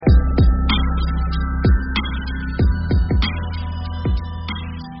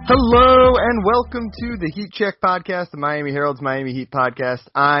Hello and welcome to the Heat Check Podcast, the Miami Herald's Miami Heat Podcast.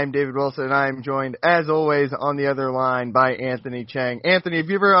 I'm David Wilson and I'm joined, as always, on the other line by Anthony Chang. Anthony, have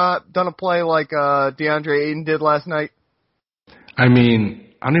you ever done a play like DeAndre Ayton did last night? I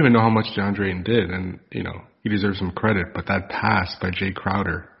mean, I don't even know how much DeAndre Ayton did, and, you know, he deserves some credit, but that pass by Jay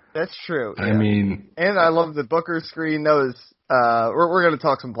Crowder. That's true. I mean... And I love the Booker screen. That was, we're going to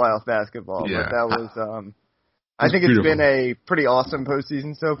talk some playoff basketball, yeah. But that was, I think it's been a pretty awesome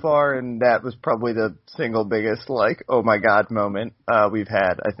postseason so far, and that was probably the single biggest, like, oh my god moment we've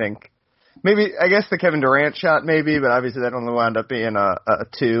had, I think. Maybe, I guess the Kevin Durant shot maybe, but obviously that only wound up being a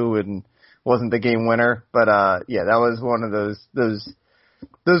 2 and wasn't the game winner. But, yeah, that was one of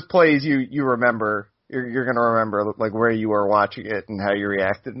those plays you remember. You're going to remember, like, where you were watching it and how you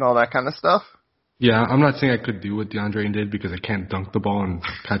reacted and all that kind of stuff. Yeah, I'm not saying I could do what DeAndre did because I can't dunk the ball and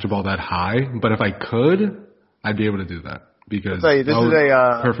catch a ball that high, but if I could, I'd be able to do that because this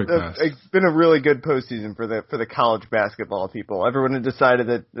is perfect pass. It's been a really good postseason for the college basketball people. Everyone had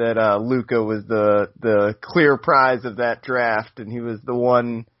decided that Luka was the clear prize of that draft, and he was the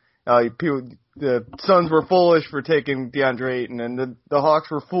one. The Suns were foolish for taking DeAndre Ayton, and the Hawks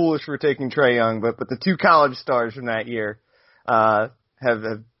were foolish for taking Trae Young. But the two college stars from that year have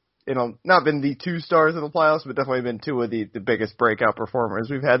not been the two stars of the playoffs, but definitely been two of the biggest breakout performers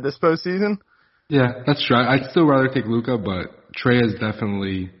we've had this postseason. Yeah, that's true. I'd still rather take Luka, but Trae has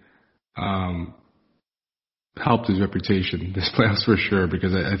definitely helped his reputation this playoffs for sure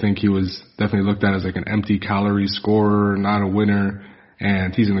because I think he was definitely looked at as like an empty calorie scorer, not a winner,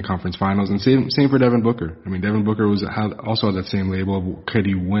 and he's in the conference finals. And same for Devin Booker. I mean, Devin Booker also had that same label of could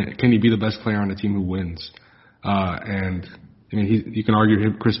he win? Can he be the best player on a team who wins? And I mean, you can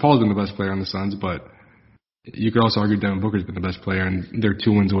argue Chris Paul's been the best player on the Suns, but you could also argue Devin Booker's been the best player, and they're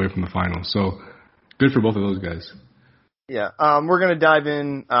 2 wins away from the finals. So good for both of those guys. Yeah, we're going to dive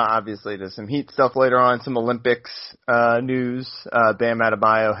in, obviously, to some Heat stuff later on, some Olympics news. Bam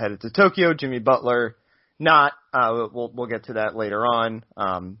Adebayo headed to Tokyo, Jimmy Butler not. We'll get to that later on.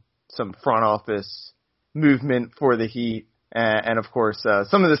 Some front office movement for the Heat. And of course,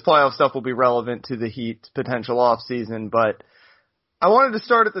 some of this playoff stuff will be relevant to the Heat's potential offseason. But I wanted to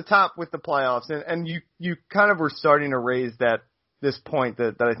start at the top with the playoffs. And you kind of were starting to raise this point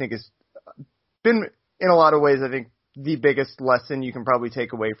that I think has been, in a lot of ways, I think, the biggest lesson you can probably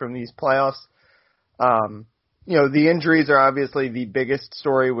take away from these playoffs. The injuries are obviously the biggest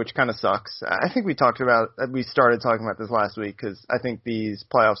story, which kind of sucks. I think we started talking about this last week because I think these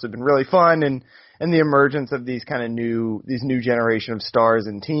playoffs have been really fun and the emergence of these kind of new generation of stars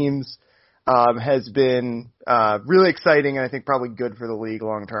and teams has been really exciting and I think probably good for the league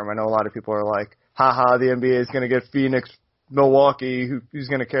long term. I know a lot of people are like, haha, the NBA is going to get Phoenix, Milwaukee, who's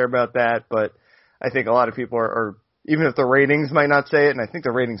going to care about that? But I think a lot of people are even if the ratings might not say it, and I think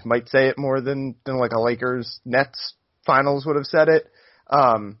the ratings might say it more than like a Lakers-Nets finals would have said it,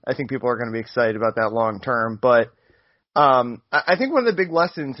 I think people are going to be excited about that long term. But I think one of the big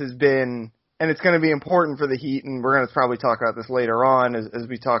lessons has been, and it's going to be important for the Heat, and we're going to probably talk about this later on as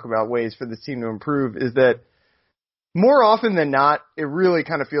we talk about ways for this team to improve, is that more often than not, it really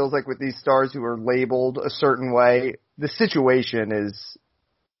kind of feels like with these stars who are labeled a certain way, the situation is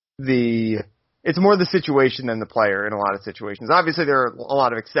it's more the situation than the player in a lot of situations. Obviously, there are a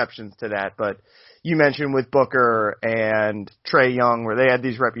lot of exceptions to that, but you mentioned with Booker and Trae Young where they had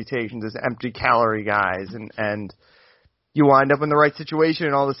these reputations as empty calorie guys, and you wind up in the right situation,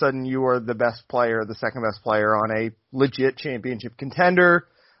 and all of a sudden you are the best player, the second best player on a legit championship contender.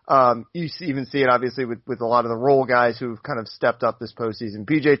 You even see it obviously with a lot of the role guys who've kind of stepped up this postseason.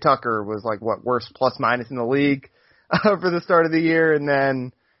 PJ Tucker was like worst plus minus in the league for the start of the year, and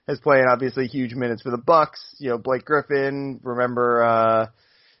then is playing obviously huge minutes for the Bucks. Blake Griffin, remember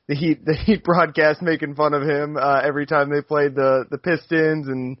the Heat broadcast making fun of him every time they played the Pistons,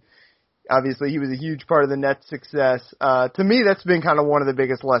 and obviously he was a huge part of the Nets' success. To me, that's been kind of one of the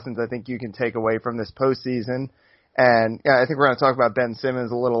biggest lessons I think you can take away from this postseason. And I think we're going to talk about Ben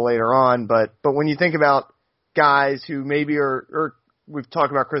Simmons a little later on, but when you think about guys who maybe are we've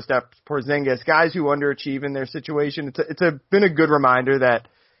talked about Kristaps Porzingis, guys who underachieve in their situation, it's been a good reminder that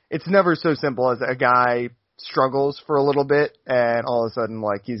it's never so simple as a guy struggles for a little bit and all of a sudden,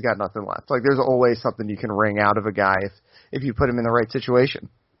 like, he's got nothing left. Like, there's always something you can wring out of a guy if you put him in the right situation.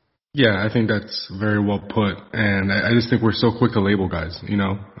 Yeah, I think that's very well put. And I just think we're so quick to label guys,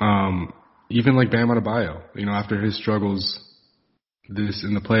 even like Bam Adebayo, after his struggles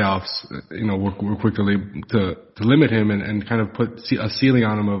in the playoffs, we're quick to limit him and kind of put a ceiling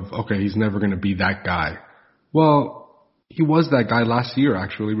on him of, okay, he's never going to be that guy. Well, he was that guy last year,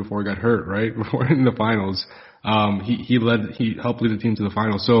 actually, before he got hurt, right? Before in the finals. He helped lead the team to the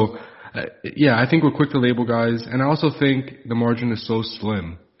final. So, yeah, I think we're quick to label guys. And I also think the margin is so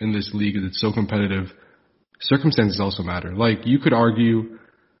slim in this league as it's so competitive. Circumstances also matter. Like, you could argue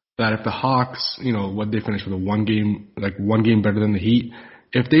that if the Hawks, what they finish with one game better than the Heat,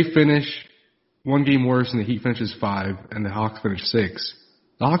 if they finish one game worse and the Heat finishes 5 and the Hawks finish 6,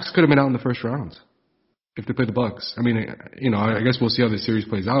 the Hawks could have been out in the first round if they played the Bucks. I mean, I guess we'll see how this series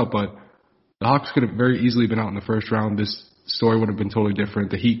plays out, but the Hawks could have very easily been out in the first round. This story would have been totally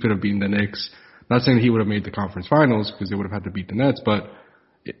different. The Heat could have beaten the Knicks. Not saying the Heat would have made the conference finals because they would have had to beat the Nets, but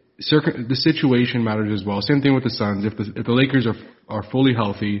the situation matters as well. Same thing with the Suns. If the Lakers are fully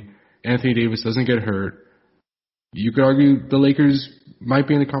healthy, Anthony Davis doesn't get hurt, you could argue the Lakers might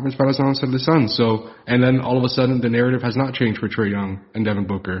be in the conference finals alongside the Suns. So, and then all of a sudden the narrative has not changed for Trae Young and Devin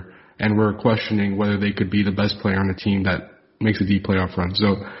Booker, and we're questioning whether they could be the best player on the team that makes a deep playoff run.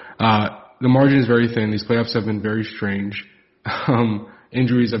 So, the margin is very thin. These playoffs have been very strange.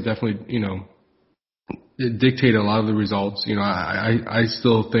 Injuries have definitely, dictated a lot of the results. I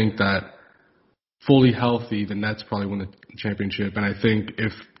still think that fully healthy, the Nets probably win the championship. And I think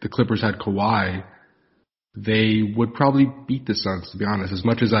if the Clippers had Kawhi, they would probably beat the Suns, to be honest. As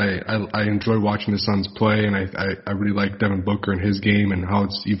much as I enjoy watching the Suns play, and I really like Devin Booker and his game and how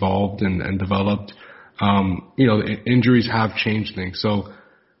it's evolved and developed, the injuries have changed things. So,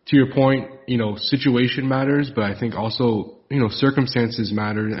 to your point, situation matters, but I think also, circumstances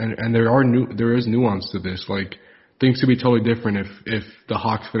matter, and there is nuance to this. Like, things could be totally different if the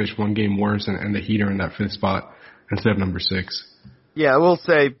Hawks finish one game worse and the Heat are in that 5th spot instead of number 6. Yeah, I will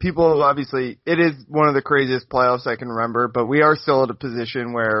say, people obviously, it is one of the craziest playoffs I can remember, but we are still at a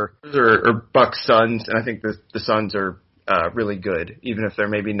position where or Bucks Suns, and I think the Suns are really good, even if they're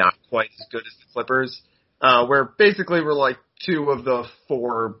maybe not quite as good as the Clippers, where basically we're like 2 of the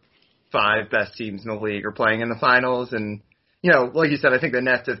 4, 5 best teams in the league are playing in the finals, and like you said, I think the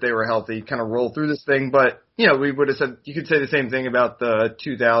Nets, if they were healthy, kind of roll through this thing. But, we would have said, you could say the same thing about the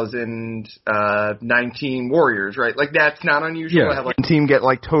 2019 Warriors, right? Like, that's not unusual to have a team get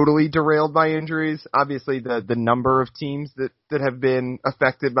totally derailed by injuries. Obviously, the number of teams that have been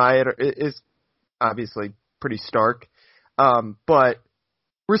affected by it is obviously pretty stark. But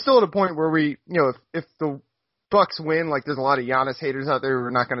we're still at a point where we, if the Bucks win, there's a lot of Giannis haters out there who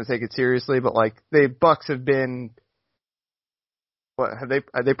are not going to take it seriously, but the Bucks have been,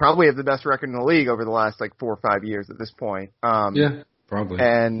 they probably have the best record in the league over the last 4 or 5 years at this point. Yeah, probably.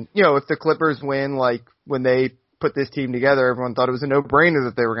 And if the Clippers win, when they put this team together, everyone thought it was a no-brainer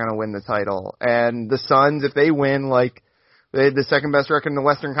that they were going to win the title. And the Suns, if they win, they had the second best record in the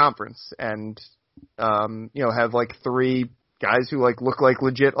Western Conference, and have 3 guys who look like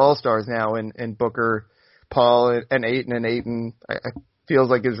legit all-stars now in Booker, Paul, and Ayton. And Ayton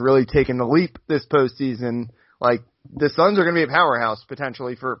feels like is really taking the leap this postseason. The Suns are going to be a powerhouse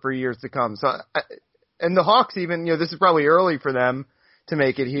potentially for years to come. So, and the Hawks even, this is probably early for them to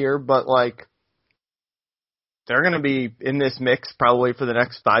make it here, but they're going to be in this mix probably for the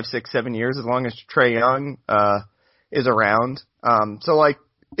next 5, 6, 7 years as long as Trae Young is around. So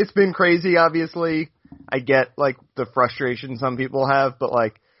it's been crazy. Obviously, I get the frustration some people have, but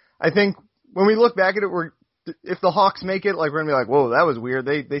I think when we look back at it, if the Hawks make it, we're going to be whoa, that was weird.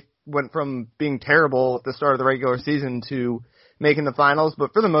 They went from being terrible at the start of the regular season to making the finals.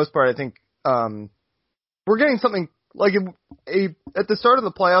 But for the most part, I think we're getting something at the start of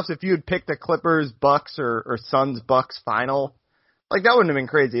the playoffs, if you had picked a Clippers Bucks or Suns Bucks final, that wouldn't have been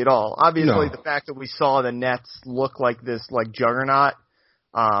crazy at all. Obviously, the fact that we saw the Nets look like this juggernaut,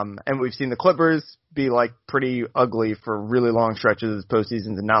 and we've seen the Clippers be pretty ugly for really long stretches of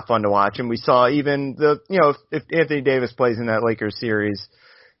postseasons and not fun to watch. And we saw even if Anthony Davis plays in that Lakers series,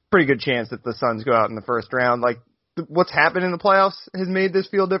 pretty good chance that the Suns go out in the first round. What's happened in the playoffs has made this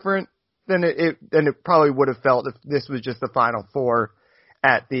feel different than it probably would have felt if this was just the Final Four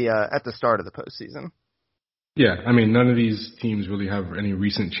at the start of the postseason. Yeah, I mean, none of these teams really have any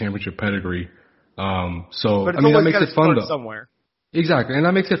recent championship pedigree. So but I mean, that makes it fun though. Somewhere. Exactly, and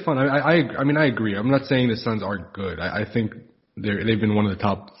that makes it fun. I mean, I agree. I'm not saying the Suns aren't good. I think they've been one of the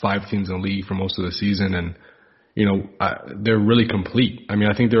top 5 teams in the league for most of the season, and they're really complete. I mean,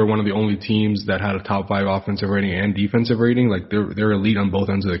 I think they're one of the only teams that had a top 5 offensive rating and defensive rating. They're elite on both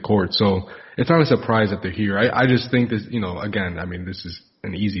ends of the court. So it's not a surprise that they're here. I just think this, again, I mean, this is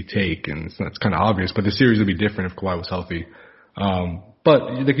an easy take and it's kind of obvious, but the series would be different if Kawhi was healthy.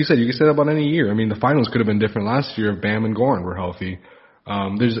 But like you said, you can say that about any year. I mean, the finals could have been different last year if Bam and Goran were healthy.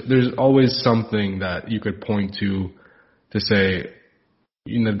 There's always something that you could point to say,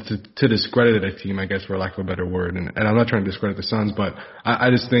 to discredit a team, I guess, for lack of a better word. And I'm not trying to discredit the Suns, but I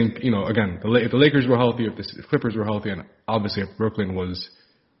just think, again, if the Lakers were healthy, if the Clippers were healthy, and obviously if Brooklyn was,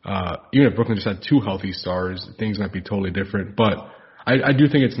 even if Brooklyn just had 2 healthy stars, things might be totally different. But I do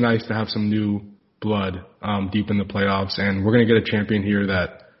think it's nice to have some new blood deep in the playoffs, and we're going to get a champion here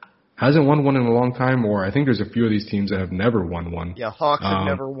that hasn't won one in a long time, or I think there's a few of these teams that have never won one. Yeah, Hawks have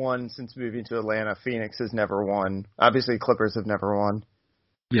never won since moving to Atlanta. Phoenix has never won. Obviously, Clippers have never won.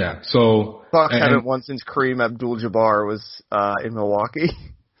 Yeah, so Hawks haven't won since Kareem Abdul-Jabbar was in Milwaukee.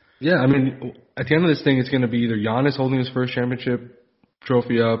 Yeah, I mean, at the end of this thing, it's going to be either Giannis holding his first championship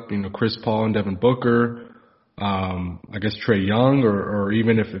trophy up, Chris Paul and Devin Booker, I guess Trae Young, or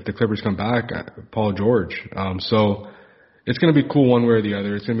even if the Clippers come back, Paul George. So it's going to be cool one way or the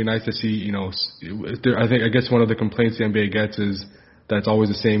other. It's going to be nice to see, I guess one of the complaints the NBA gets is that it's always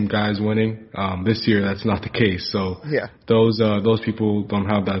the same guys winning. This year, that's not the case. So yeah, those people don't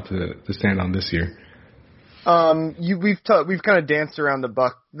have that to stand on this year. We've kind of danced around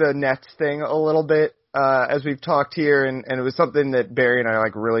the Nets thing a little bit as we've talked here, and it was something that Barry and I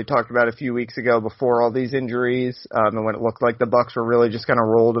really talked about a few weeks ago before all these injuries, and when it looked like the Bucks were really just going to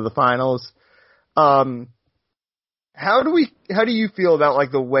roll to the finals. How do you feel about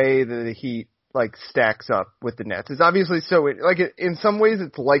the way that the Heat stacks up with the Nets? It's obviously in some ways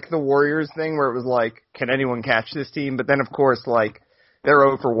it's like the Warriors thing where it was can anyone catch this team? But then of course they're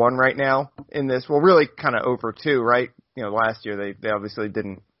 0 for 1 right now in this. Well, really kind of 0 for 2, right? Last year they obviously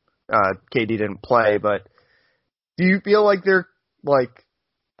didn't. KD didn't play, but do you feel like they're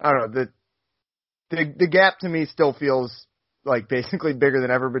I don't know, the gap to me still feels basically bigger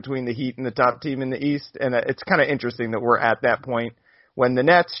than ever between the Heat and the top team in the East, and it's kind of interesting that we're at that point when the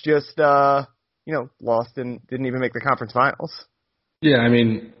Nets just lost and didn't even make the conference finals. Yeah, I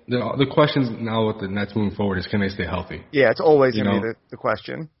mean the questions now with the Nets moving forward is, can they stay healthy? Yeah, it's always going to be the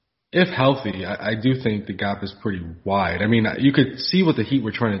question. If healthy, I do think the gap is pretty wide. I mean, you could see what the Heat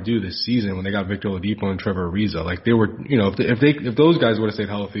were trying to do this season when they got Victor Oladipo and Trevor Ariza. They were, if those guys would have stayed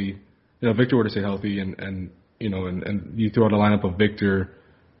healthy, Victor would have stayed healthy, and you throw out a lineup of Victor,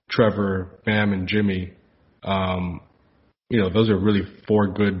 Trevor, Bam, and Jimmy. Those are really 4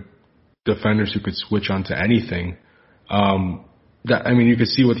 good defenders who could switch onto anything. You could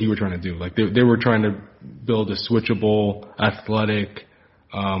see what he were trying to do. They were trying to build a switchable, athletic,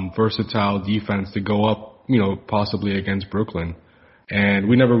 versatile defense to go up, possibly against Brooklyn. And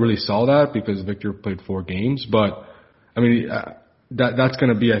we never really saw that because Victor played 4 games. But, that's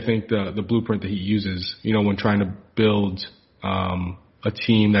going to be, I think, the blueprint that he uses, when trying to build a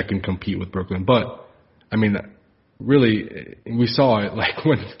team that can compete with Brooklyn. But, really, we saw it,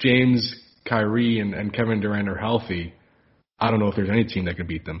 when James, Kyrie, and Kevin Durant are healthy, I don't know if there's any team that can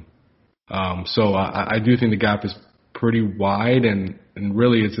beat them. So I do think the gap is pretty wide, and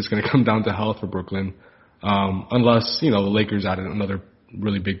really it's just going to come down to health for Brooklyn, unless, the Lakers added another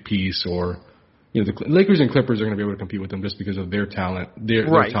really big piece, or, the Lakers and Clippers are going to be able to compete with them just because of their talent, their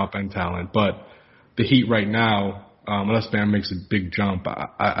top-end talent. But the Heat right now, unless Bam makes a big jump,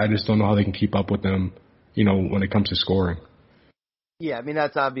 I just don't know how they can keep up with them, when it comes to scoring. Yeah,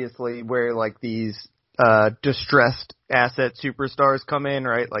 that's obviously where, these distressed asset superstars come in,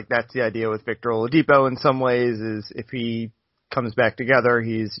 right? That's the idea with Victor Oladipo in some ways, is if he comes back together,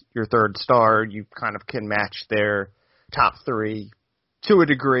 he's your third star. You kind of can match their top 3 to a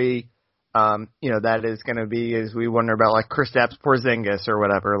degree. That is going to be, as we wonder about Kristaps Porzingis or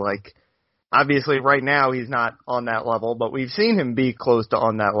whatever. Obviously right now he's not on that level, but we've seen him be close to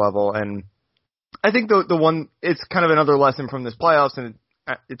on that level. And I think the one, it's kind of another lesson from this playoffs, and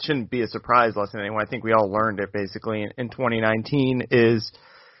it shouldn't be a surprise lesson anyway. I think we all learned it basically in 2019 is,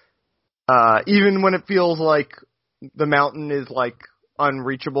 even when it feels like the mountain is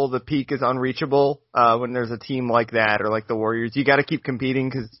unreachable, the peak is unreachable, when there's a team like that, or the Warriors, you got to keep competing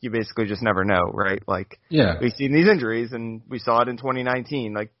because you basically just never know, right? Yeah, we've seen these injuries, and we saw it in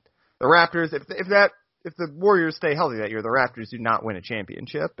 2019. The Raptors, if the Warriors stay healthy that year, the Raptors do not win a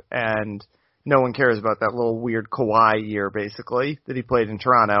championship, and no one cares about that little weird Kawhi year, basically, that he played in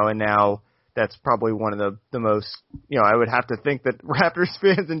Toronto, and now that's probably one of the most, I would have to think that Raptors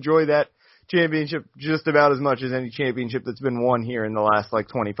fans enjoy that championship just about as much as any championship that's been won here in the last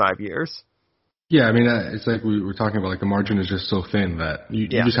 25 years. Yeah, it's like we were talking about, the margin is just so thin that you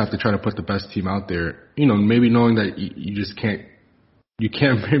just have to try to put the best team out there. Maybe knowing that you just can't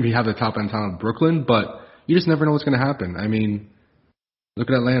maybe have the top end talent of Brooklyn, but you just never know what's going to happen. Look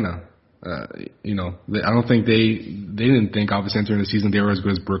at Atlanta. I don't think they didn't think obviously entering the season they were as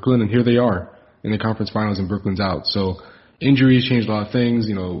good as Brooklyn, and here they are in the conference finals and Brooklyn's out. So injuries changed a lot of things.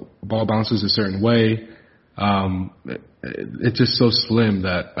 Ball bounces a certain way. it's just so slim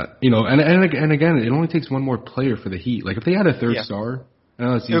that, and again, it only takes one more player for the Heat. Like, if they had a third star, I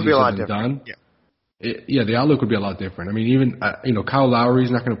know it's easier said than done. The outlook would be a lot different. I mean, even, Kyle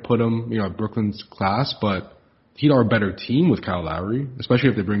Lowry's not going to put him, at Brooklyn's class, but Heat are a better team with Kyle Lowry, especially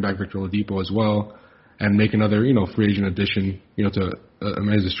if they bring back Victor Oladipo as well and make another, free agent addition, to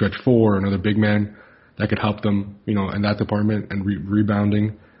as a stretch four, another big man that could help them, in that department and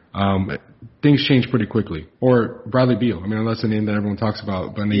rebounding. Things change pretty quickly. Or Bradley Beal. I mean, that's the name that everyone talks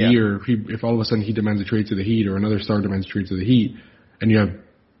about. But in a year, if all of a sudden he demands a trade to the Heat or another star demands a trade to the Heat, and you have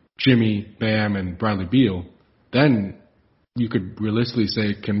Jimmy, Bam, and Bradley Beal, then you could realistically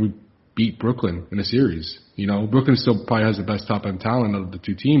say, can we beat Brooklyn in a series? Brooklyn still probably has the best top-end talent of the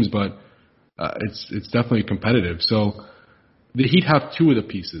two teams, but it's definitely competitive. So the Heat have two of the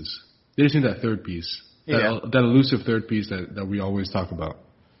pieces. They just need that third piece, that elusive third piece that we always talk about.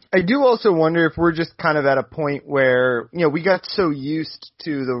 I do also wonder if we're just kind of at a point where, we got so used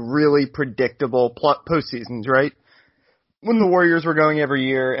to the really predictable postseasons, right? When the Warriors were going every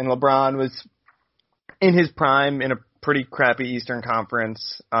year and LeBron was in his prime in a pretty crappy Eastern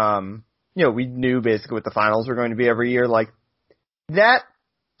Conference, we knew basically what the finals were going to be every year. Like that,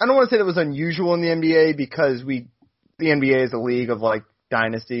 I don't want to say that was unusual in the NBA because the NBA is a league of like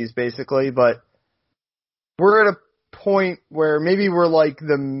dynasties basically, but we're at a point where maybe we're like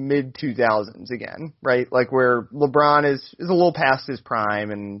the mid 2000s again, right? Like where LeBron is a little past his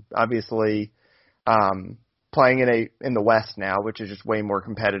prime and obviously, playing in the West now, which is just way more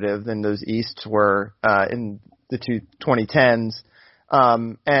competitive than those Easts were, in the 2010s.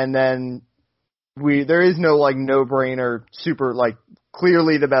 And then there is no like no-brainer super like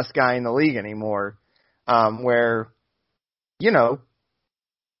clearly the best guy in the league anymore. Where,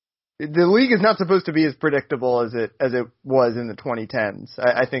 the league is not supposed to be as predictable as it was in the 2010s.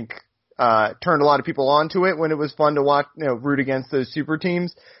 I think turned a lot of people onto it when it was fun to watch, root against those super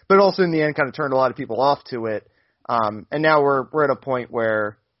teams, but also in the end kind of turned a lot of people off to it. And now we're at a point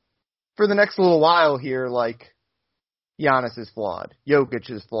where for the next little while here, like Giannis is flawed, Jokic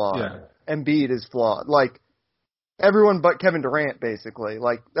is flawed, Embiid is flawed, like everyone but Kevin Durant basically.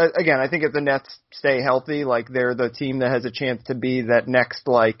 Like again, I think if the Nets stay healthy, like they're the team that has a chance to be that next,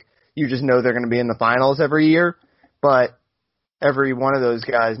 like you just know they're going to be in the finals every year, but every one of those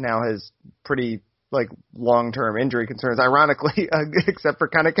guys now has pretty like long-term injury concerns, ironically, except for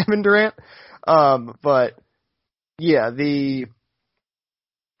kind of Kevin Durant. But yeah,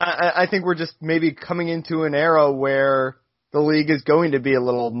 I think we're just maybe coming into an era where the league is going to be a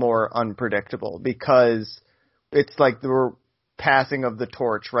little more unpredictable because it's like the passing of the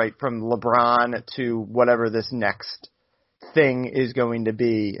torch, right, from LeBron to whatever this next thing is going to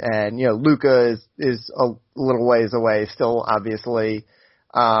be. And, Luka is a little ways away still, obviously.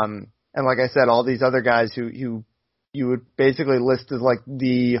 And like I said, all these other guys who you would basically list as like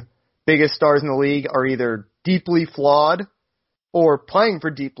the biggest stars in the league are either deeply flawed or playing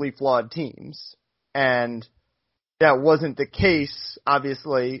for deeply flawed teams. And that wasn't the case,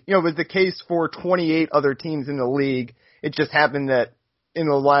 obviously. It was the case for 28 other teams in the league. It just happened that in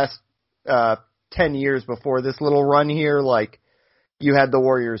the last 10 years before this little run here, like you had the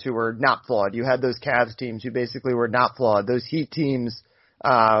Warriors who were not flawed. You had those Cavs teams who basically were not flawed. Those Heat teams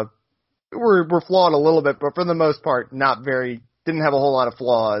were flawed a little bit, but for the most part, didn't have a whole lot of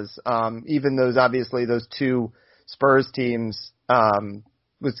flaws. Even those two Spurs teams, it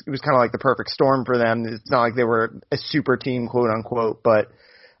was kind of like the perfect storm for them. It's not like they were a super team, quote unquote, but,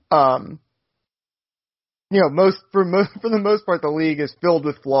 for the most part, the league is filled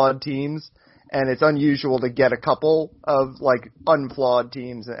with flawed teams, and it's unusual to get a couple of like unflawed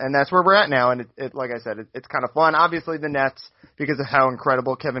teams, and that's where we're at now. And it like I said, it's kind of fun. Obviously, the Nets, because of how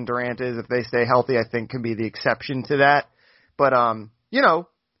incredible Kevin Durant is, if they stay healthy, I think can be the exception to that. But the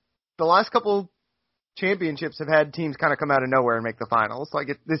last couple championships have had teams kind of come out of nowhere and make the finals. Like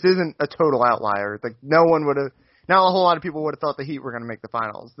this isn't a total outlier. Like not a whole lot of people would have thought the Heat were going to make the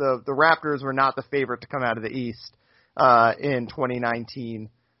finals. The Raptors were not the favorite to come out of the East in 2019.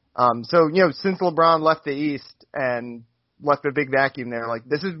 Since LeBron left the East and left a big vacuum there, like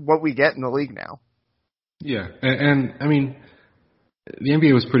this is what we get in the league now. Yeah, and I mean, the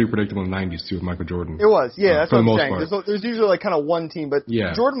NBA was pretty predictable in the 90s too with Michael Jordan. It was, yeah, that's what I'm saying. There's usually like kind of one team, but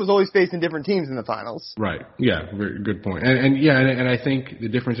Jordan was always facing different teams in the finals. Right. Yeah, very good point. And I think the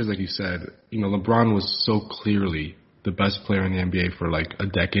difference is, like you said, LeBron was so clearly the best player in the NBA for like a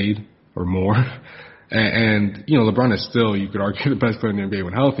decade or more. And LeBron is still, you could argue, the best player in the NBA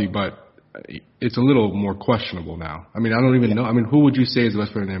when healthy, but it's a little more questionable now. I mean, I don't even know. I mean, who would you say is the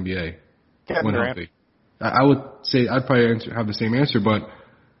best player in the NBA when healthy? I would say I'd probably have the same answer, but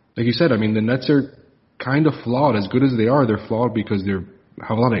like you said, I mean, the Nets are kind of flawed. As good as they are, they're flawed because they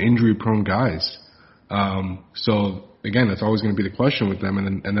have a lot of injury-prone guys. So again, that's always going to be the question with them.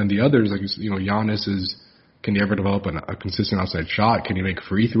 And then the others, like Giannis can he ever develop a consistent outside shot? Can he make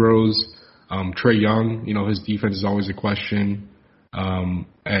free throws? Trae Young, his defense is always a question. And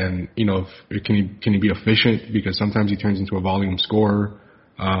can he be efficient? Because sometimes he turns into a volume scorer.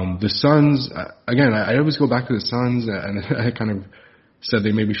 The Suns, again, I always go back to the Suns, and I kind of said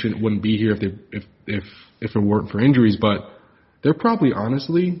they maybe wouldn't be here if it weren't for injuries, but they're probably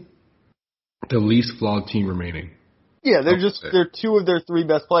honestly the least flawed team remaining. Yeah, they're two of their three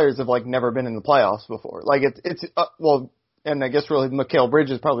best players have never been in the playoffs before. And I guess really Mikal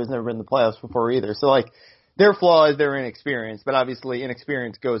Bridges probably has never been in the playoffs before either. So their flaw is their inexperience, but obviously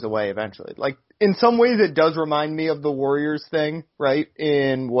inexperience goes away eventually. In some ways it does remind me of the Warriors thing, right?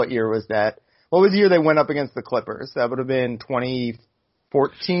 In what year was that? What was the year they went up against the Clippers? That would have been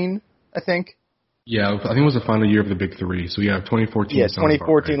 2014, I think. Yeah, I think it was the final year of the Big Three. So yeah, 2014. Yeah,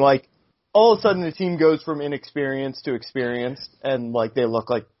 2014. Right. All of a sudden the team goes from inexperienced to experienced, and they look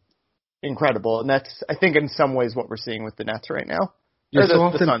incredible. And that's, I think, in some ways what we're seeing with the Nets right now. Yeah,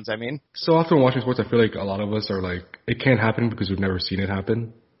 the Suns, I mean. So often watching sports, I feel like a lot of us are it can't happen because we've never seen it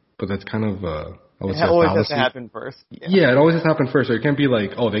happen. But that's kind of, I would say, it always has to happen first. Yeah, it always has to happen first. So it can't be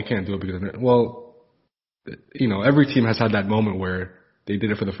they can't do it because, every team has had that moment where they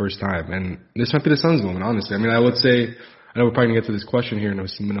did it for the first time. And this might be the Suns' moment, honestly. I mean, I would say, I know we're probably going to get to this question here in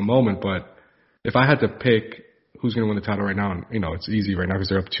a moment, but if I had to pick who's going to win the title right now, and, it's easy right now because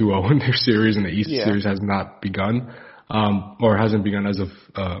they're up 2-0 in their series, and the East series has not begun, or hasn't begun as of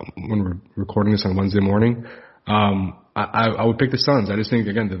when we're recording this on Wednesday morning. I would pick the Suns. I just think,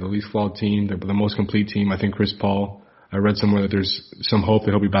 again, they're the least flawed team. They're the most complete team. I think Chris Paul, I read somewhere that there's some hope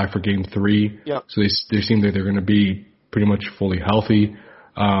that he'll be back for Game 3. Yep. So they seem that they're going to be pretty much fully healthy.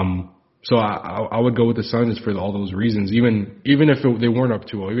 So I would go with the Suns for all those reasons. Even if they weren't up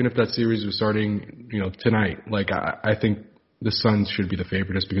 2-0, even if that series was starting, tonight, I think the Suns should be the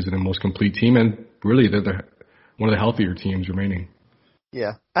favorite just because they're the most complete team, and really they're one of the healthier teams remaining.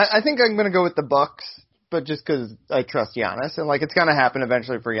 Yeah, I think I'm going to go with the Bucks, but just because I trust Giannis, and it's going to happen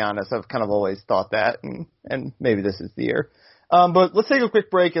eventually for Giannis. I've kind of always thought that, and maybe this is the year. But let's take a quick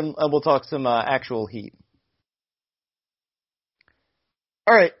break and we'll talk some actual Heat.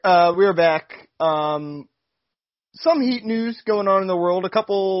 All right, we are back. Some Heat news going on in the world. A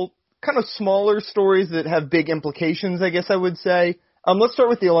couple kind of smaller stories that have big implications, I guess I would say. Let's start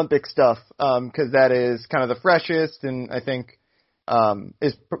with the Olympic stuff, because that is kind of the freshest, and I think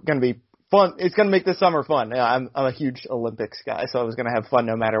is going to be fun. It's going to make the summer fun. Yeah, I'm a huge Olympics guy, so I was going to have fun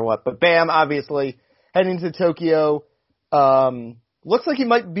no matter what. But Bam, obviously, heading to Tokyo. Looks like he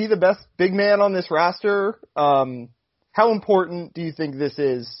might be the best big man on this roster. How important do you think this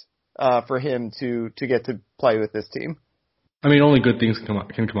is for him to get to play with this team? I mean, only good things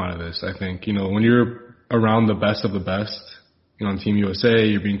can come out of this, I think. When you're around the best of the best, on Team USA,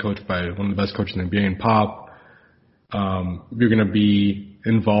 you're being coached by one of the best coaches in the NBA in Pop. You're going to be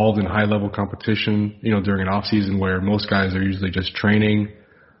involved in high-level competition, during an off-season where most guys are usually just training.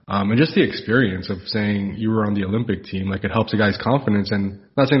 And just the experience of saying you were on the Olympic team, it helps a guy's confidence. And I'm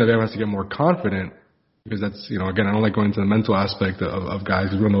not saying that everyone has to get more confident, because that's, again, I don't like going into the mental aspect of guys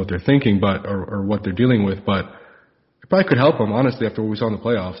because we don't know what they're thinking, or what they're dealing with, but it probably could help him, honestly, after what we saw in the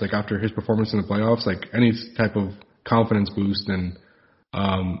playoffs. After his performance in the playoffs, any type of confidence boost and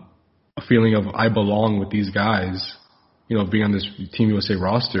a feeling of I belong with these guys, being on this Team USA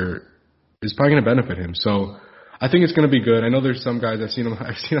roster is probably going to benefit him. So I think it's going to be good. I know there's some guys I've seen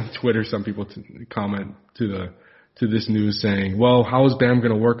on Twitter, some people comment to this news saying, well, how is Bam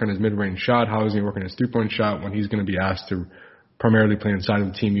going to work on his mid-range shot? How is he working his three-point shot when he's going to be asked to primarily play inside of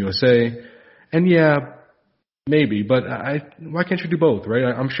the Team USA? And yeah, maybe, but why can't you do both, right?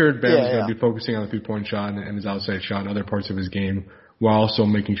 I'm sure Bam is going to be focusing on the three-point shot and his outside shot and other parts of his game, while also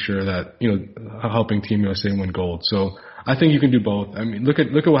making sure that, helping Team USA win gold. So I think you can do both. I mean, look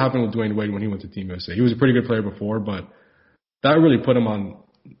at what happened with Dwayne Wade when he went to Team USA. He was a pretty good player before, but that really put him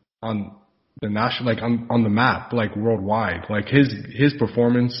on the national, on the map, worldwide. His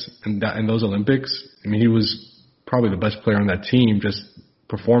performance in those Olympics, I mean, he was probably the best player on that team, just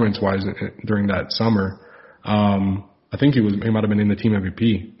performance-wise during that summer. I think he might have been in the team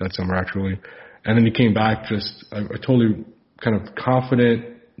MVP that summer, actually. And then he came back just a totally kind of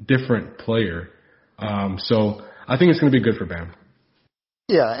confident, different player. So I think it's going to be good for Bam.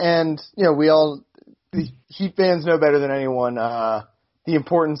 Yeah, and, the Heat fans know better than anyone the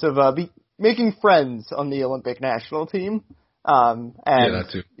importance of making friends on the Olympic national team. And that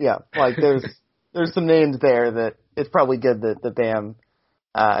too. Yeah, there's some names there that it's probably good that Bam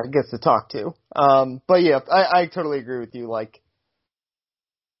gets to talk to. But yeah, I totally agree with you. Like,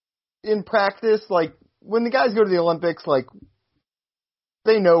 in practice, like, when the guys go to the Olympics, like,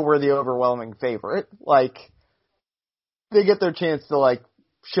 they know we're the overwhelming favorite. Like, they get their chance to, like,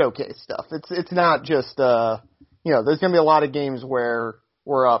 showcase stuff. It's not just, there's going to be a lot of games where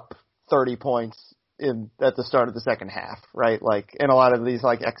we're up 30 points at the start of the second half, right? Like, and a lot of these,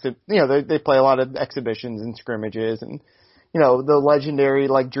 like, they play a lot of exhibitions and scrimmages and, the legendary,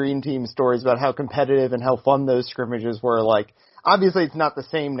 like, Dream Team stories about how competitive and how fun those scrimmages were. Like, obviously it's not the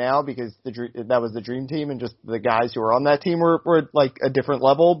same now because that was the Dream Team and just the guys who were on that team were like a different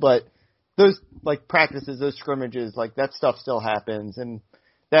level, but those, like, practices, those scrimmages, like, that stuff still happens and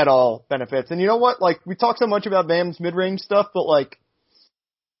that all benefits. And you know what? Like, we talk so much about Bam's mid-range stuff, but, like,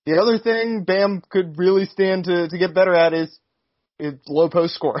 the other thing Bam could really stand to get better at is low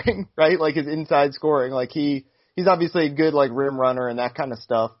post scoring, right? Like, his inside scoring. Like, he's obviously a good, like, rim runner and that kind of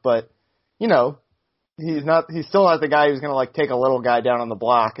stuff, but, he's still not the guy who's going to, like, take a little guy down on the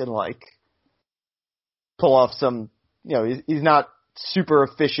block and, like, pull off some, he's not super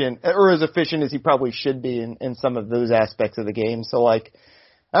efficient or as efficient as he probably should be in some of those aspects of the game. So, like,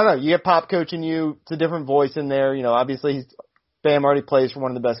 I don't know, you get Pop coaching you, it's a different voice in there. Obviously Bam already plays for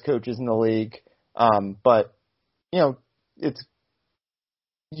one of the best coaches in the league. But, it's,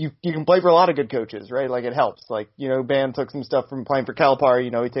 you can play for a lot of good coaches, right? Like, it helps. Like, Bam took some stuff from playing for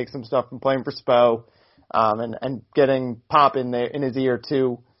Calipari, he takes some stuff from playing for Spo, and getting Pop in there, in his ear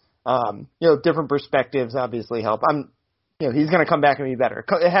too. Different perspectives obviously help. He's going to come back and be better.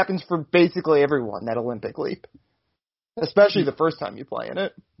 It happens for basically everyone, that Olympic leap. Especially the first time you play in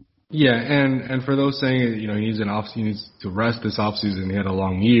it. Yeah, and for those saying, he needs to rest this offseason. He had a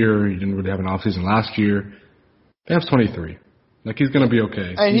long year. He didn't really have an offseason last year. Bam's 23. Like, he's going to be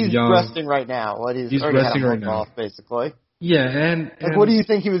okay. And he's young. Resting right now. He's resting right now. Off, basically. Yeah, and what do you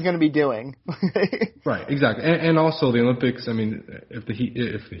think he was going to be doing? Right, exactly. And also the Olympics, I mean, if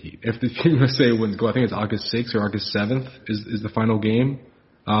the Team USA wins go, I think it's August 6th or August 7th is the final game.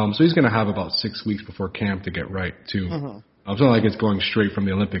 So he's going to have about 6 weeks before camp to get right, too. Mm-hmm. It's not like it's going straight from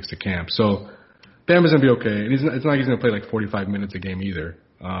the Olympics to camp. So Bam is going to be okay. And it's not like he's going to play like 45 minutes a game either.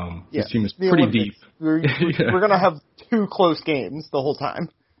 His team is pretty Olympics. deep. We're going to have 2 close games the whole time.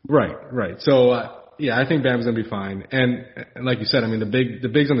 Right. So, I think Bam's going to be fine. And like you said, I mean, the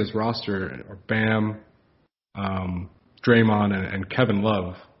bigs on this roster are Bam, Draymond, and Kevin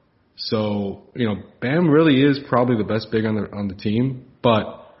Love. So, Bam really is probably the best big on the team.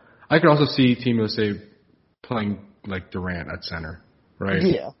 But I could also see Team USA playing like Durant at center, right?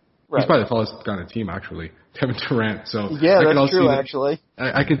 Yeah, right. He's probably the tallest guy on the team, actually, Kevin Durant. So yeah, that's true, actually.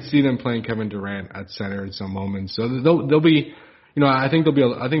 I could see them playing Kevin Durant at center in some moments. So they'll be, I think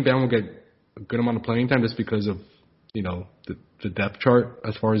Bam will get a good amount of playing time just because of, the depth chart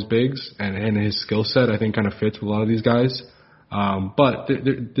as far as bigs and his skill set. I think kind of fits with a lot of these guys. But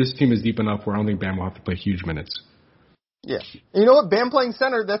this team is deep enough where I don't think Bam will have to play huge minutes. Yeah. And you know what? Bam playing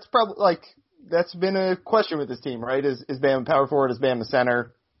center, that's probably, that's been a question with this team, right? Is Bam a power forward? Is Bam a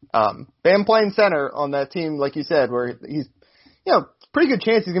center? Bam playing center on that team, like you said, where he's, pretty good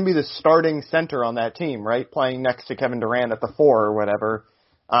chance he's going to be the starting center on that team, right? Playing next to Kevin Durant at the 4 or whatever.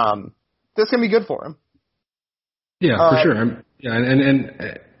 That's going to be good for him. Yeah, for sure.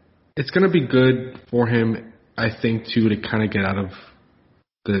 And it's going to be good for him, I think, too, to kind of get out of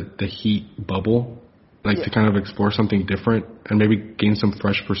the Heat bubble. To kind of explore something different and maybe gain some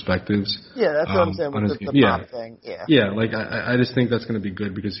fresh perspectives. Yeah, that's what I'm saying with the Pop thing. Yeah. Yeah, I just think that's going to be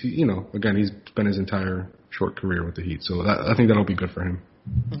good because he, again, he's spent his entire short career with the Heat, so I think that'll be good for him.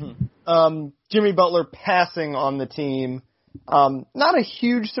 Mm-hmm. Jimmy Butler passing on the team, not a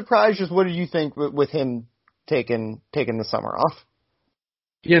huge surprise. Just what did you think with him taking the summer off?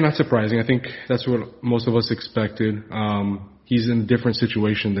 Yeah, not surprising. I think that's what most of us expected. He's in a different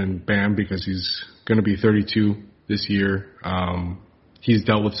situation than Bam because he's going to be 32 this year. He's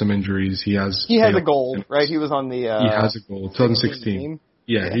dealt with some injuries. He has a gold, right? He was on the he has a gold, 2016.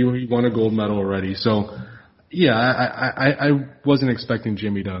 Yeah, he won a gold medal already. So, yeah, I wasn't expecting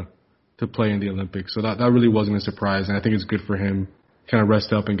Jimmy to play in the Olympics. So that really wasn't a surprise. And I think it's good for him to kind of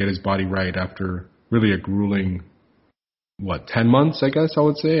rest up and get his body right after really a grueling 10 months, I guess I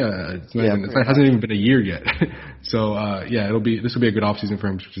would say. It hasn't even been a year yet. So, this will be a good offseason for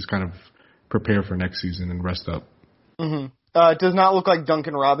him to just kind of prepare for next season and rest up. Mm-hmm. It does not look like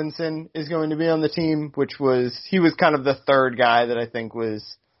Duncan Robinson is going to be on the team, he was kind of the third guy that I think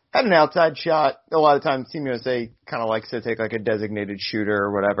had an outside shot. A lot of times Team USA kind of likes to take like a designated shooter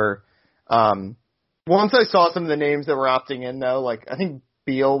or whatever. Once I saw some of the names that were opting in though, I think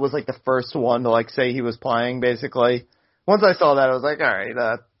Beal was like the first one to say he was playing basically. Once I saw that, I was like, all right,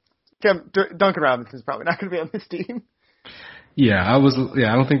 Duncan Robinson's probably not going to be on this team. Yeah, I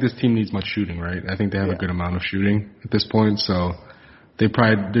don't think this team needs much shooting, right? I think they have a good amount of shooting at this point, so there's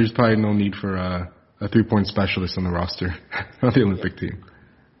probably no need for a 3-point specialist on the roster on the Olympic team.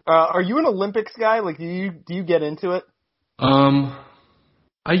 Are you an Olympics guy? Like, do you get into it?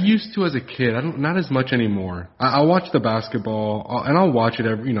 I used to as a kid. Not as much anymore. I watch the basketball, and I'll watch it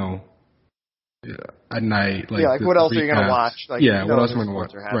every, at night. Like, what else are you gonna watch? Like, what else am I gonna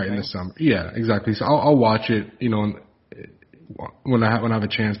watch? Right, in the summer. Yeah, exactly. So I'll watch it, when I have a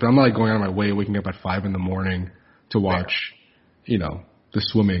chance. But I'm not like going out of my way, waking up at 5 a.m. to watch, the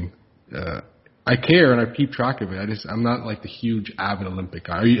swimming. I care and I keep track of it. I'm not like the huge avid Olympic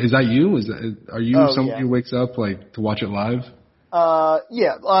guy. Is that you? Are you someone who wakes up like to watch it live?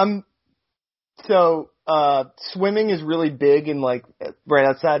 Yeah. So swimming is really big in like right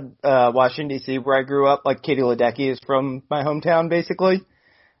outside Washington D.C. where I grew up. Like Katie Ledecky is from my hometown, basically.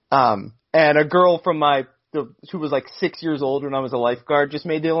 And a girl from who was like 6 years old when I was a lifeguard just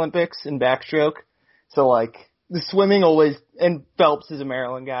made the Olympics in backstroke. So like the swimming always, and Phelps is a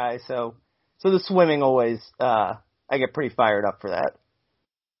Maryland guy, so the swimming always, I get pretty fired up for that.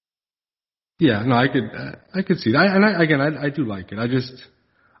 Yeah, no, I could see that. And I do like it.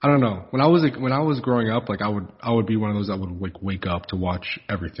 I don't know. When I was growing up, like I would be one of those that would like wake up to watch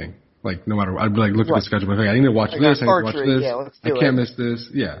everything. Like no matter, I'd be like look at the schedule, like, I need to watch this, I need to watch this, I can't miss this.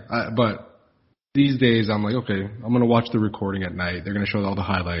 Yeah, but these days I'm like, okay, I'm gonna watch the recording at night. They're gonna show all the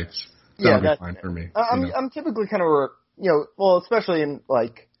highlights. That'll be fine for me. I'm typically kind of especially in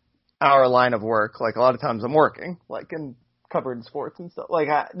like our line of work, like a lot of times I'm working, like in covered sports and stuff. Like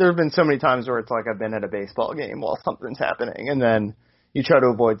there have been so many times where it's like I've been at a baseball game while something's happening, and then you try to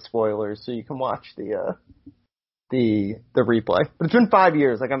avoid spoilers so you can watch the replay. But it's been 5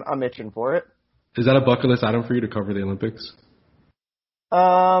 years. Like I'm itching for it. Is that a bucket list item for you to cover the Olympics?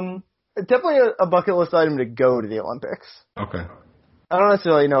 Definitely a bucket list item to go to the Olympics. Okay. I don't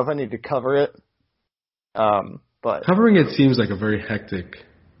necessarily know if I need to cover it. But covering it seems like a very hectic.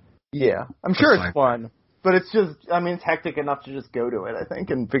 Yeah, I'm sure it's fun, but it's just, it's hectic enough to just go to it, I think,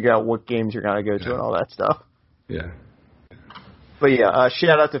 and figure out what games you're going to go to and all that stuff. Yeah. But yeah,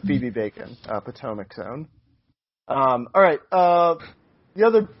 shout out to Phoebe Bacon, Potomac Zone. All right, the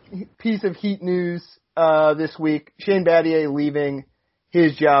other piece of Heat news this week, Shane Battier leaving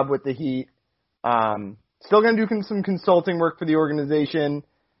his job with the Heat. Still going to do some consulting work for the organization.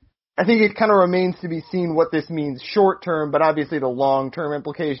 I think it kind of remains to be seen what this means short term, but obviously the long term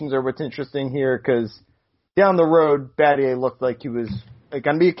implications are what's interesting here because down the road, Battier looked like he was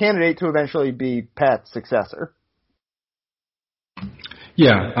going to be a candidate to eventually be Pat's successor.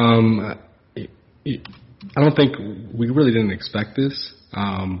 Yeah, I don't think we really didn't expect this,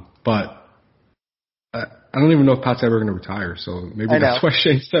 but I don't even know if Pat's ever going to retire, so maybe that's why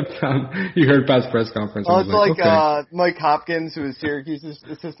Shane stepped down. You heard Pat's press conference. Well, it's like okay. Mike Hopkins, who was Syracuse's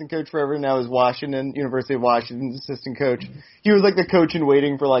assistant coach forever, now is University of Washington's assistant coach. He was like the coach in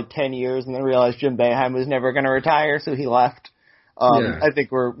waiting for like 10 years and then realized Jim Boeheim was never going to retire, so he left. I think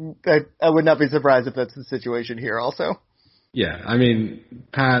I would not be surprised if that's the situation here also. Yeah,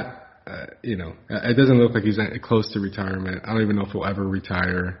 Pat, it doesn't look like he's close to retirement. I don't even know if he'll ever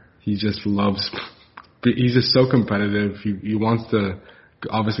retire. He just he's just so competitive. He wants to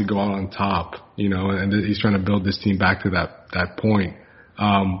obviously go out on top, and he's trying to build this team back to that point.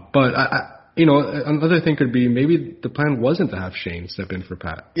 But another thing could be maybe the plan wasn't to have Shane step in for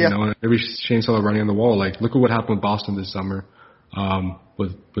Pat. Yeah. Maybe Shane saw the writing on the wall. Like, look at what happened with Boston this summer,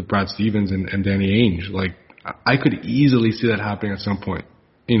 with Brad Stevens and Danny Ainge. Like, I could easily see that happening at some point,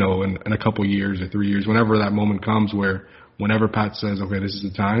 in a couple years or 3 years, whenever that moment comes where whenever Pat says, okay, this is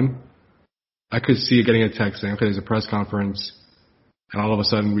the time, I could see it getting a text saying, okay, there's a press conference, and all of a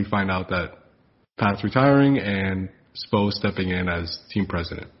sudden we find out that Pat's retiring and Spo stepping in as team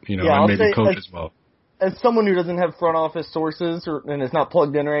president, and maybe coach as well. As someone who doesn't have front office sources and is not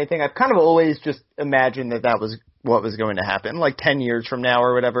plugged in or anything, I've kind of always just imagined that was what was going to happen. Like 10 years from now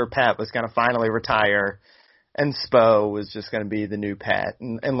or whatever, Pat was going to finally retire, and Spo was just going to be the new Pat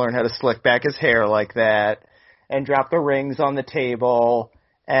and learn how to slick back his hair like that and drop the rings on the table.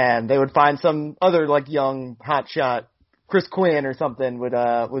 And they would find some other like young hotshot, Chris Quinn or something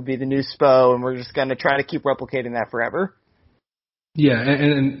would be the new Spo, and we're just going to try to keep replicating that forever. Yeah,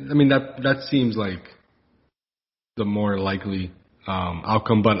 and that seems like the more likely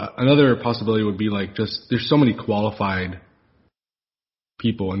outcome. But another possibility would be like just there's so many qualified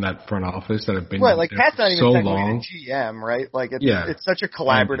people in that front office that have been right. Like Pat's not even so technically long. a GM, right? Like it's such a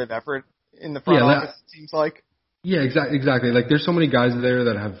collaborative effort in the front office. It seems like. Yeah, exactly. Like there's so many guys there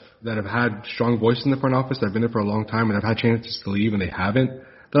that have had strong voices in the front office that have been there for a long time and have had chances to leave and they haven't.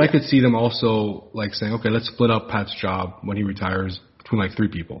 But I could see them also like saying, okay, let's split up Pat's job when he retires between like 3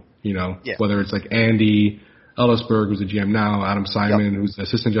 people. Whether it's like Andy Ellisberg, who's the GM now, Adam Simon, who's the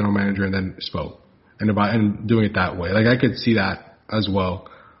assistant general manager, and then Spo, and doing it that way. Like I could see that as well.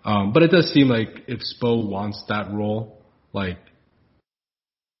 But it does seem like if Spo wants that role, like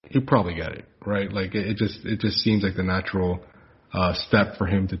he'll probably get it, right? Like it just seems like the natural step for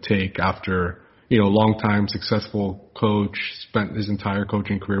him to take after, long time successful coach, spent his entire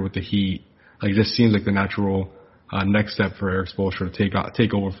coaching career with the Heat. Like it just seems like the natural next step for Erik Spoelstra to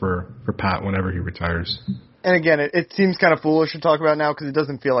take over for Pat whenever he retires. And again, it seems kind of foolish to talk about now because it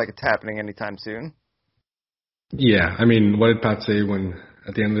doesn't feel like it's happening anytime soon. Yeah, I mean, what did Pat say when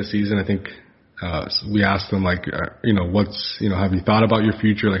at the end of the season? I think we asked him like, have you thought about your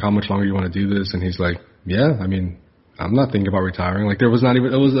future? Like, how much longer you want to do this? And he's like, yeah, I mean, I'm not thinking about retiring. Like, it was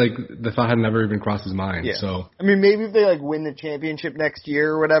like the thought had never even crossed his mind. Yeah. So I mean, maybe if they like win the championship next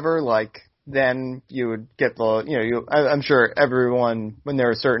year or whatever, like then you would get I'm sure everyone when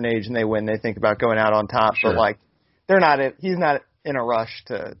they're a certain age and they win, they think about going out on top. Sure. But like, he's not in a rush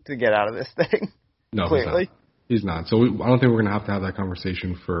to get out of this thing. No, clearly. He's not. So I don't think we're going to have that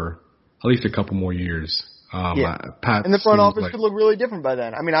conversation for at least a couple more years. Pat and the front office could look really different by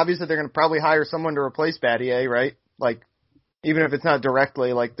then. I mean, obviously they're going to probably hire someone to replace Battier, right? Like, even if it's not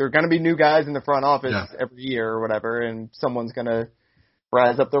directly, like there are going to be new guys in the front office every year or whatever, and someone's going to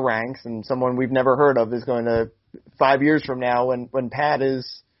rise up the ranks, and someone we've never heard of is going to 5 years from now when Pat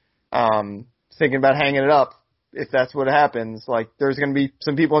is thinking about hanging it up. If that's what happens, like there's going to be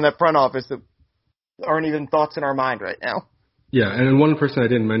some people in that front office that aren't even thoughts in our mind right now. Yeah, and then one person I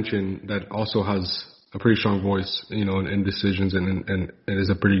didn't mention that also has a pretty strong voice, in decisions and is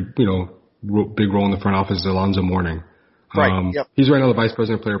a pretty, big role in the front office is Alonzo Mourning. Right. Yep. He's right now the vice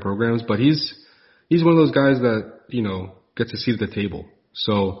president of player programs, but he's one of those guys that, gets a seat at the table.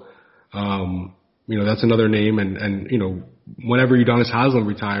 So, that's another name. And whenever Udonis Haslem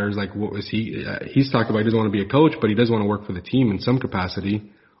retires, like what was he's talked about he doesn't want to be a coach, but he does want to work for the team in some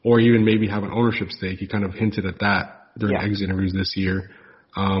capacity or even maybe have an ownership stake. He kind of hinted at that during exit interviews this year.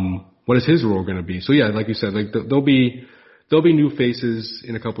 What is his role going to be? So yeah, like you said, like there'll be new faces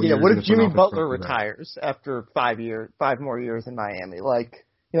in a couple of years. Yeah, what if Jimmy Butler retires after 5 more years in Miami? Like,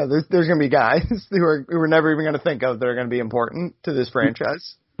 there's going to be guys who are never even going to think of that are going to be important to this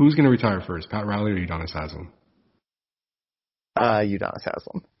franchise. Who's going to retire first, Pat Riley or Udonis Haslem? Udonis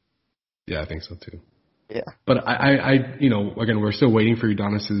Haslem. Yeah, I think so too. Yeah. But I again, we're still waiting for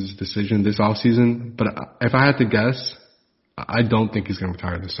Udonis's decision this offseason. But if I had to guess, I don't think he's going to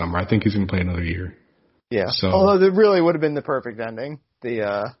retire this summer. I think he's going to play another year. Yeah. So, although it really would have been the perfect ending.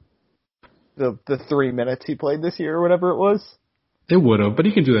 The 3 minutes he played this year or whatever it was. It would have, but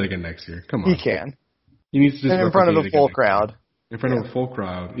he can do that again next year. Come on. He can. He needs to just in front of a full crowd. In front of a full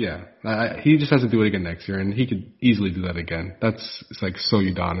crowd, yeah. He just has to do it again next year, and he could easily do that again. It's like so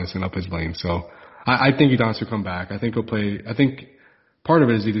Udonis and up his lane. So I think Udonis will come back. I think he'll play. I think part of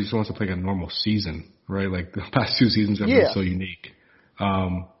it is he just wants to play a normal season, right? Like the past 2 seasons have been so unique.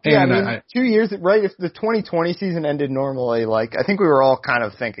 2 years, right? If the 2020 season ended normally, like I think we were all kind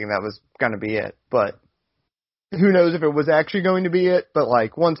of thinking that was going to be it, but who knows if it was actually going to be it? But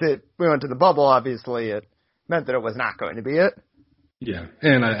like once we went to the bubble, obviously it meant that it was not going to be it. Yeah,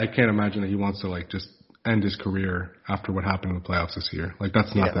 and I can't imagine that he wants to like just end his career after what happened in the playoffs this year. Like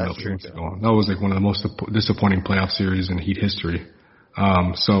that's not the note he wants to go on. That was like one of the most disappointing playoff series in Heat history.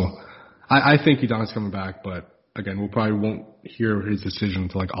 So I think Udonis coming back, but again, we probably won't hear his decision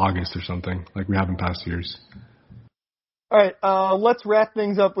until like August or something, like we have in past years. All right, let's wrap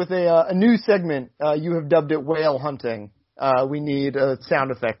things up with a new segment. You have dubbed it whale hunting. We need a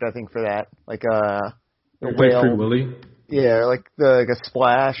sound effect, I think, for that, like a whale. Free Willy. Yeah, like a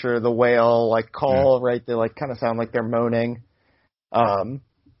splash or the whale like call, right? They like kind of sound like they're moaning, or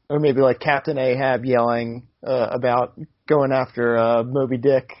maybe like Captain Ahab yelling about going after Moby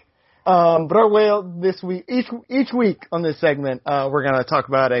Dick. But our whale this week, each week on this segment, we're gonna talk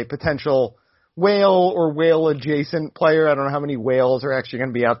about a potential whale or whale adjacent player. I don't know how many whales are actually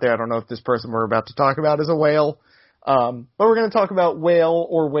going to be out there. I don't know if this person we're about to talk about is a whale, but we're going to talk about whale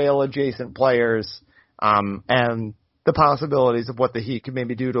or whale adjacent players, and the possibilities of what the Heat could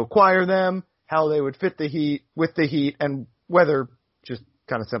maybe do to acquire them, how they would fit the Heat with the Heat, and whether, just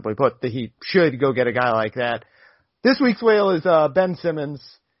kind of simply put, the Heat should go get a guy like that. This week's whale is Ben Simmons,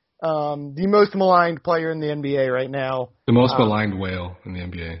 the most maligned player in the NBA right now. The most maligned whale in the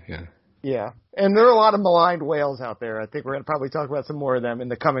NBA, yeah. Yeah, and there are a lot of maligned whales out there. I think we're going to probably talk about some more of them in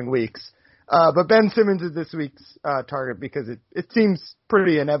the coming weeks. But Ben Simmons is this week's target because it seems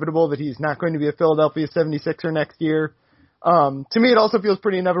pretty inevitable that he's not going to be a Philadelphia 76er next year. To me, it also feels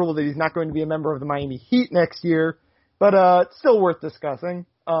pretty inevitable that he's not going to be a member of the Miami Heat next year, but it's still worth discussing.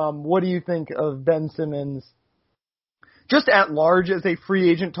 What do you think of Ben Simmons just at large as a free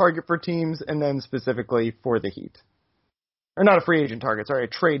agent target for teams and then specifically for the Heat? Or not a free agent target, sorry, a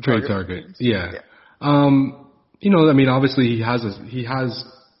trade target. Trade target, yeah. Obviously he has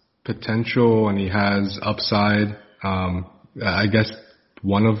potential and he has upside. I guess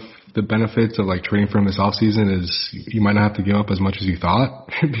one of the benefits of like trading for him this offseason is you might not have to give up as much as you thought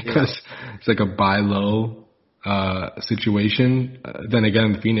because it's like a buy low situation. Then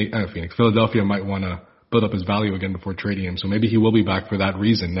again, Philadelphia might want to build up his value again before trading him. So maybe he will be back for that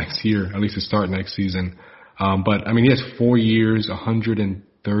reason next year, at least to start next season. But I mean, he has 4 years, $147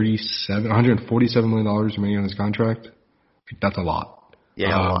 million remaining on his contract. That's a lot.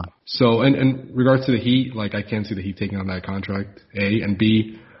 Yeah, a lot. So, in regards to the Heat, like I can't see the Heat taking on that contract. A and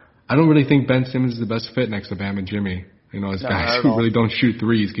B, I don't really think Ben Simmons is the best fit next to Bam and Jimmy. As guys who really don't shoot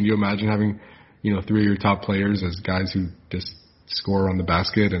threes. Can you imagine having, 3 of your top players as guys who just score on the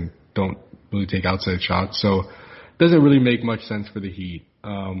basket and don't really take outside shots? So, it doesn't really make much sense for the Heat.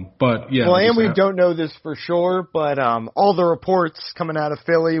 But yeah. Well, and we don't know this for sure, but all the reports coming out of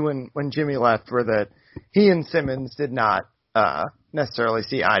Philly when Jimmy left were that he and Simmons did not necessarily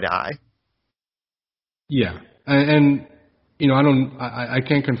see eye to eye. Yeah, and I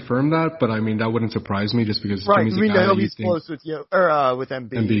can't confirm that, but I mean that wouldn't surprise me just because right. Jimmy's We a guy know he's close with you or with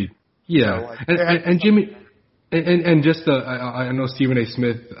Embiid. Embiid. Yeah, so, and Jimmy, and just I know Stephen A.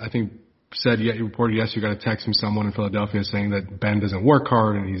 Smith I think he reported yesterday got a text from someone in Philadelphia saying that Ben doesn't work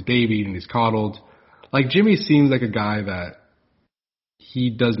hard and he's babied and he's coddled. Like Jimmy seems like a guy that he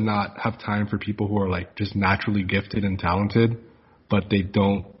does not have time for people who are like just naturally gifted and talented, but they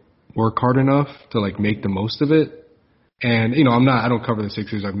don't work hard enough to like make the most of it. And I don't cover the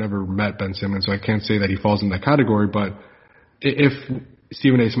Sixers. I've never met Ben Simmons, so I can't say that he falls in that category. But if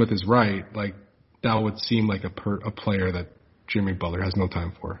Stephen A. Smith is right, like that would seem like a player that Jimmy Butler has no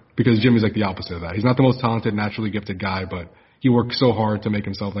time for, because Jimmy's like the opposite of that. He's not the most talented, naturally gifted guy, but he works so hard to make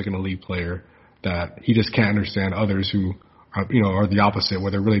himself like an elite player that he just can't understand others who are the opposite,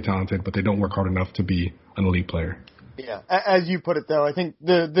 where they're really talented, but they don't work hard enough to be an elite player. Yeah. As you put it, though, I think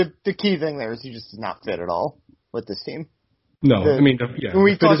the key thing there is he just does not fit at all with this team. No,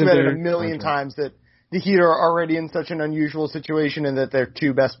 we've talked about it a million times that the Heat are already in such an unusual situation and that their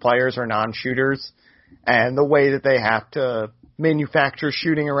 2 best players are non-shooters, and the way that they have to manufacture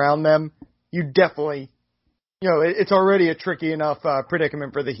shooting around them, you definitely, it's already a tricky enough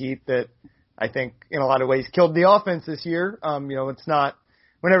predicament for the Heat that I think in a lot of ways killed the offense this year. It's not,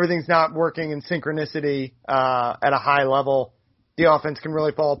 when everything's not working in synchronicity at a high level, the offense can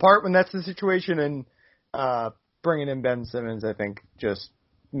really fall apart when that's the situation. And bringing in Ben Simmons, I think, just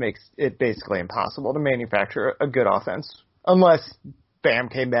makes it basically impossible to manufacture a good offense unless Bam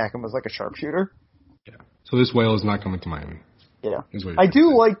came back and was like a sharpshooter. Yeah. So this whale is not coming to Miami. Yeah. I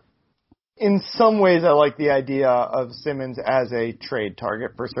do like, in some ways, I like the idea of Simmons as a trade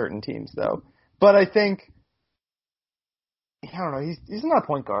target for certain teams, though. But I think, I don't know, he's not a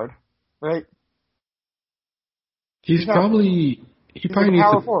point guard, right? He's probably like needs a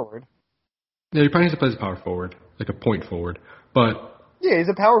power to, forward. Yeah, he probably needs to play as a power forward, like a point forward. But yeah, he's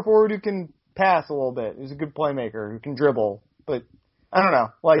a power forward who can pass a little bit. He's a good playmaker who can dribble. But I don't know,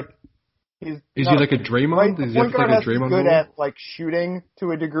 like is he like a Draymond? Right? Is he like a Draymond? Good at like shooting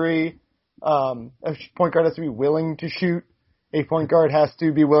to a degree. A point guard has to be willing to shoot. A point guard has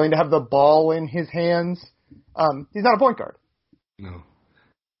to be willing to have the ball in his hands. He's not a point guard. No.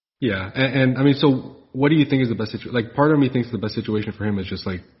 Yeah, and I mean, so what do you think is the best situation? Like, part of me thinks the best situation for him is just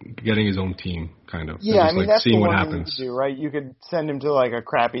like getting his own team, kind of. Yeah, just, I mean, like, that's seeing the what one happens. thing to do, right? You could send him to like a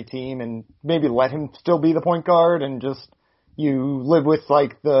crappy team and maybe let him still be the point guard, and just you live with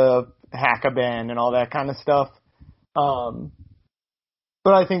like the hack-a-ban and all that kind of stuff.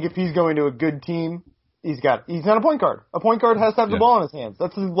 But I think if he's going to a good team, he's not a point guard. A point guard has to have the ball in his hands.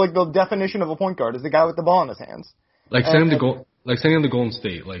 That's like the definition of a point guard is the guy with the ball in his hands. Like sending him to Golden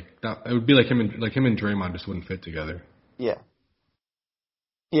State, like that, it would be like him and Draymond just wouldn't fit together. Yeah.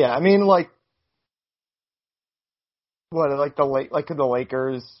 Yeah, I mean, like, could the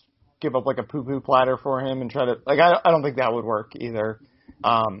Lakers give up like a poo-poo platter for him and try to, like, I don't think that would work either.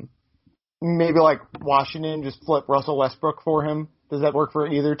 Maybe like Washington just flip Russell Westbrook for him. Does that work for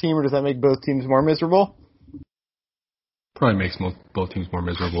either team, or does that make both teams more miserable? Probably makes both teams more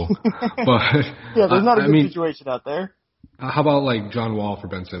miserable. But yeah, there's not a good situation out there. How about like John Wall for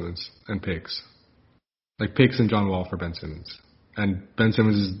Ben Simmons and picks? Like picks and John Wall for Ben Simmons. and Ben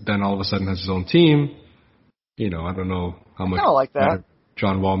Simmons is then all of a sudden has his own team. I don't know how much like that.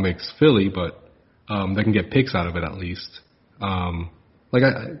 John Wall makes Philly, but they can get picks out of it at least.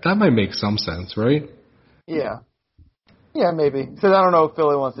 That might make some sense, right? Yeah. Yeah, maybe. Because I don't know if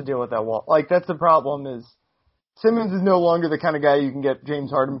Philly wants to deal with that Wall. That's the problem is Simmons is no longer the kind of guy you can get James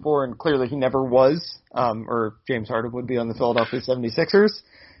Harden for, and clearly he never was, or James Harden would be on the Philadelphia 76ers.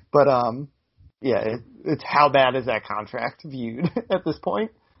 But, it's how bad is that contract viewed at this point?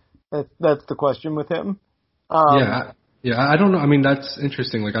 That's the question with him. I don't know. I mean, that's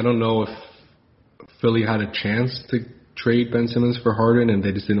interesting. I don't know if Philly had a chance to trade Ben Simmons for Harden and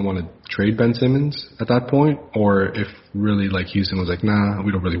they just didn't want to trade Ben Simmons at that point, or if really Houston was like, nah,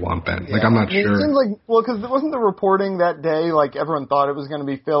 we don't really want Ben. I'm not sure. It seems because wasn't the reporting that day everyone thought it was going to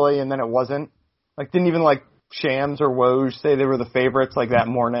be Philly and then it wasn't? Didn't even Shams or Woj say they were the favorites that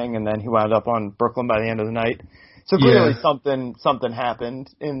morning, and then he wound up on Brooklyn by the end of the night. So clearly something happened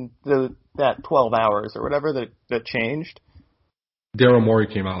in that 12 hours or whatever that changed. Daryl Morey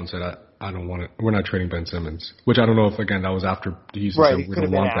came out and said, I don't want it. We're not trading Ben Simmons, which I don't know if, again, that was after Houston said we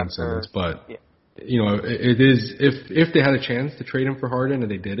don't want Ben Simmons. But, it is, if they had a chance to trade him for Harden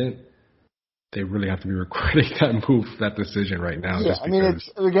and they didn't, they really have to be regretting that move, that decision right now. Yeah, it's,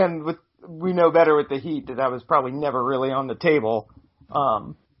 again, we know better with the Heat that was probably never really on the table.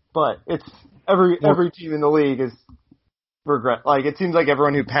 But it's every team in the league is regret. It seems like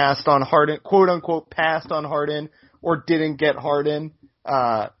everyone who passed on Harden, quote unquote, passed on Harden or didn't get Harden,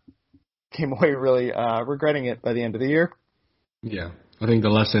 came away really regretting it by the end of the year. Yeah. I think the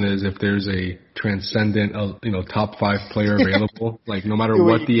lesson is if there's a transcendent, top 5 player available, no matter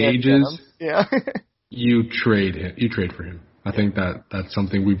what the age is, you trade him. You trade for him. I think that's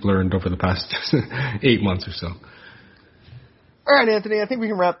something we've learned over the past 8 months or so. All right, Anthony, I think we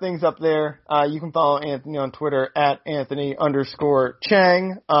can wrap things up there. You can follow Anthony on Twitter at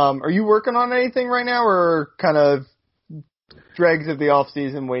Anthony_Chang. Are you working on anything right now, or kind of dregs of the off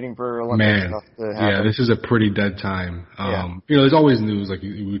season waiting for Olympic stuff to happen? Yeah, this is a pretty dead time. There's always news,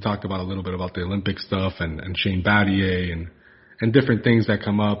 we talked about a little bit about the Olympic stuff and Shane Battier and different things that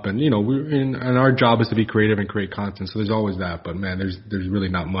come up. And, and our job is to be creative and create content. So there's always that. But man, there's really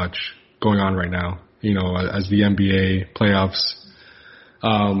not much going on right now. As the NBA playoffs,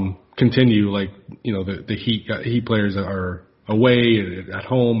 continue, the Heat players are away at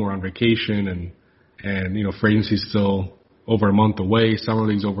home or on vacation and free agency's still over a month away. Summer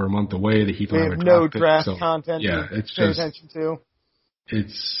league's over a month away. The Heat don't have a no draft content to pay attention to.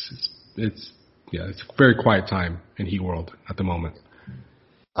 It's a very quiet time in Heat world at the moment.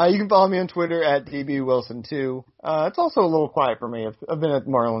 You can follow me on Twitter at DBWilson2. It's also a little quiet for me. I've been at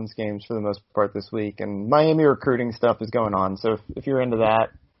Marlins games for the most part this week, and Miami recruiting stuff is going on. So if you're into that,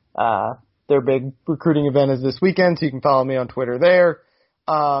 their big recruiting event is this weekend, so you can follow me on Twitter there.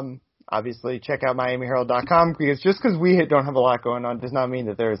 Obviously, check out MiamiHerald.com, because just because we don't have a lot going on does not mean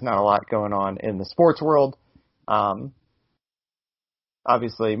that there is not a lot going on in the sports world. Obviously,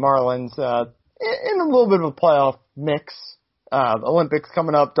 Marlins in a little bit of a playoff mix. Olympics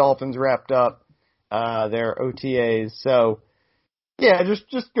coming up, Dolphins wrapped up their OTAs. So, yeah,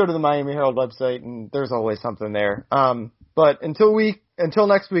 just go to the Miami Herald website, and there's always something there. But until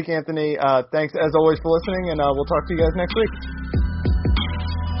next week, Anthony, thanks as always for listening, and we'll talk to you guys next week.